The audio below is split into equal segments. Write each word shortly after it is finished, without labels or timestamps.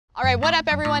All right, what up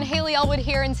everyone? Haley Elwood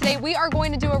here, and today we are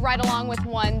going to do a ride along with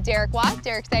one Derek Watt.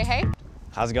 Derek, say hey.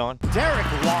 How's it going? Derek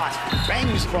Watt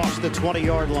bangs across the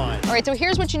 20-yard line. All right, so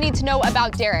here's what you need to know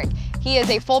about Derek. He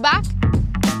is a fullback,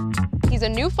 he's a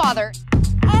new father,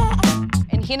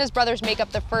 and he and his brothers make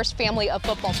up the first family of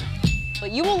football. But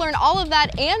you will learn all of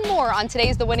that and more on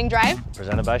today's The Winning Drive.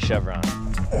 Presented by Chevron.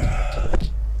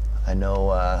 I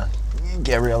know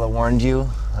Gabriella warned you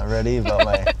already about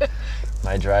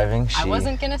my driving. I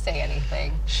wasn't gonna say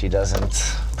anything. She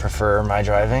doesn't prefer my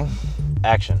driving.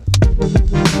 Action.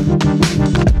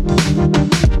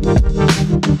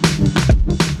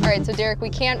 All right, so Derek, we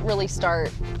can't really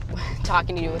start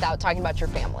talking to you without talking about your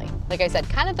family. Like I said,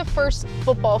 kind of the first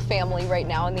football family right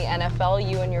now in the NFL.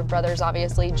 You and your brothers,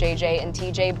 obviously, JJ and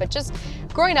TJ, but just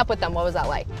growing up with them, what was that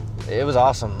like? It was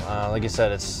awesome. Like you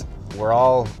said, we're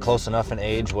all close enough in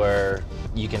age where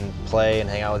you can play and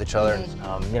hang out with each other.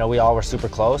 Mm-hmm. You know, we all were super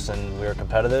close and we were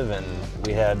competitive, and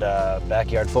we had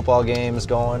backyard football games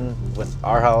going with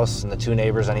our house and the two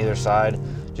neighbors on either side.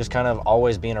 Just kind of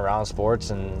always being around sports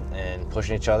and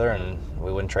pushing each other, and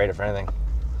we wouldn't trade it for anything.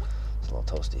 It's a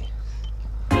little toasty.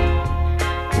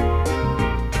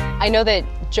 I know that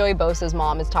Joey Bosa's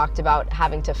mom has talked about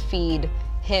having to feed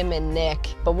him and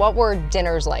Nick, but what were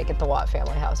dinners like at the Watt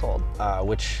family household?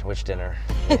 Which dinner?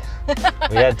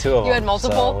 We had two of them. You had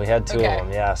multiple? So we had two of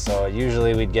them, yeah. So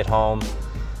usually we'd get home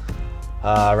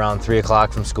around 3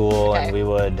 o'clock from school, and we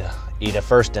would eat a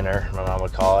first dinner, my mom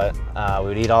would call it. We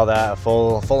would eat all that, a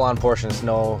full-on portion. It's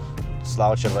no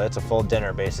slouch of it. It's a full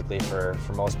dinner basically for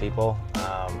most people.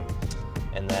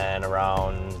 And then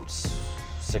around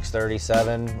 6:30,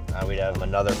 7, we'd have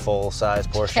another full-size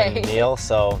portion meal.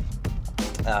 So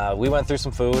we went through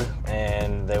some food,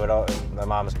 and my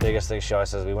mom's biggest thing, she always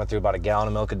says, we went through about a gallon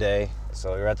of milk a day.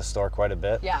 So we were at the store quite a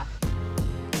bit. Yeah.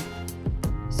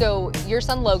 So your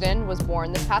son Logan was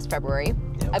born this past February,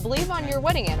 I believe on your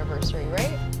wedding anniversary,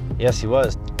 right? Yes, he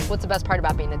was. What's the best part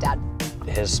about being a dad?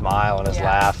 His smile and his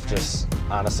laugh, just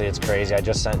honestly, it's crazy. I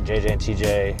just sent JJ and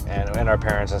TJ and our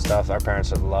parents and stuff. Our parents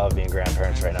would love being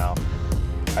grandparents right now.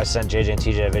 I sent JJ and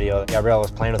TJ a video. Gabriella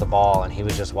was playing with a ball, and he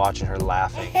was just watching her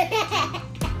laughing.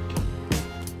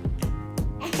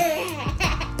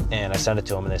 And I sent it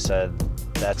to him, and they said,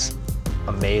 that's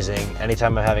amazing.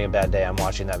 Anytime I'm having a bad day, I'm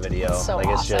watching that video. It's so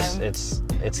awesome.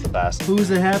 It's the best.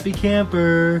 Who's a happy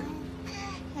camper?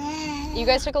 You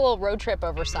guys took a little road trip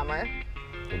over summer.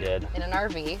 We did. In an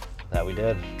RV. That we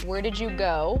did. Where did you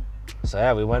go? So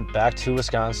yeah, we went back to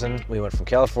Wisconsin. We went from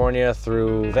California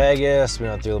through Vegas. We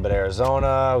went through a little bit of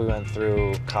Arizona. We went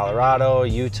through Colorado,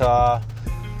 Utah,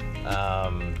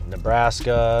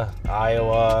 Nebraska,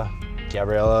 Iowa.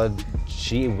 Gabriella,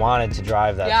 she wanted to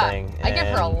drive that thing. I give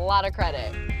her a lot of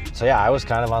credit. So yeah, I was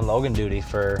kind of on Logan duty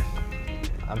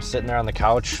I'm sitting there on the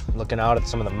couch looking out at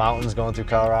some of the mountains going through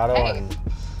Colorado. Hey, and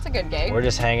it's a good gig. We're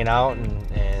just hanging out,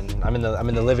 and I'm in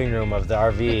the living room of the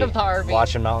RV,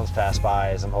 watching mountains pass by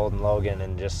as I'm holding Logan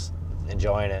and just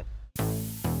enjoying it.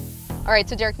 All right,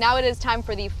 so Derek, now it is time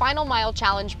for the final mile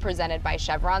challenge presented by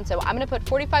Chevron. So I'm gonna put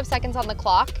 45 seconds on the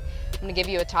clock. I'm gonna give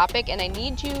you a topic, and I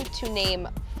need you to name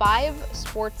 5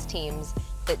 sports teams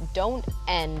that don't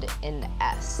end in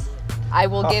S. I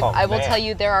will tell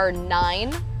you there are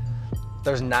 9.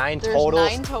 There's 9 total.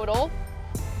 There's 9 total.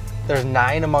 There's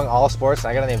 9 among all sports,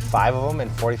 and I gotta name 5 of them in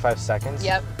 45 seconds?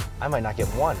 Yep. I might not get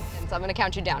one. And so I'm gonna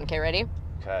count you down, okay, ready?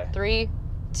 Okay. 3,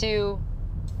 2,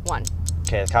 1.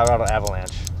 Okay, the Colorado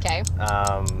Avalanche. Okay.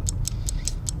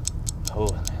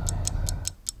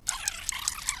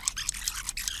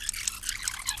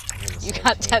 You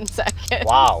got 10 seconds.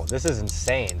 Wow, this is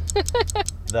insane.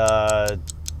 5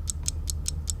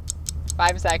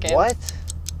 seconds. What?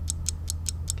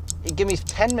 Give me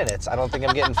 10 minutes. I don't think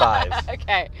I'm getting 5.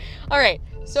 Okay. All right.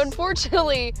 So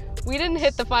unfortunately, we didn't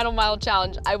hit the final mile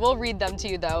challenge. I will read them to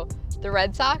you though. The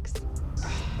Red Sox,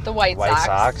 the White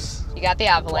Sox. You got the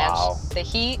Avalanche, the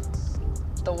Heat,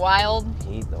 the Wild,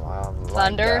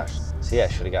 Thunder. See, I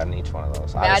should have gotten each one of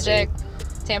those. Magic,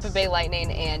 Tampa Bay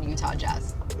Lightning, and Utah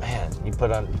Jazz. Man, you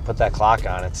put that clock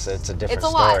on. It's a different it's a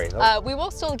story. Lot. We will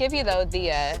still give you though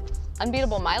the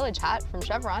unbeatable mileage hat from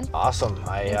Chevron. Awesome.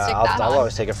 I'll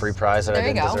always take a free prize that I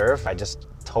didn't deserve. I just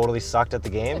totally sucked at the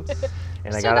game,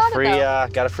 and I got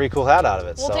a free cool hat out of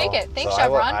it. We'll take it. Thanks,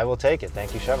 Chevron. I will take it.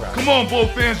 Thank you, Chevron. Come on, Bull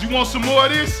fans. You want some more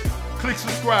of this? Click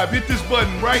subscribe. Hit this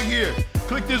button right here.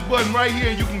 Click this button right here,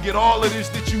 and you can get all of this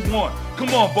that you want.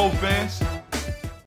 Come on, Bull fans.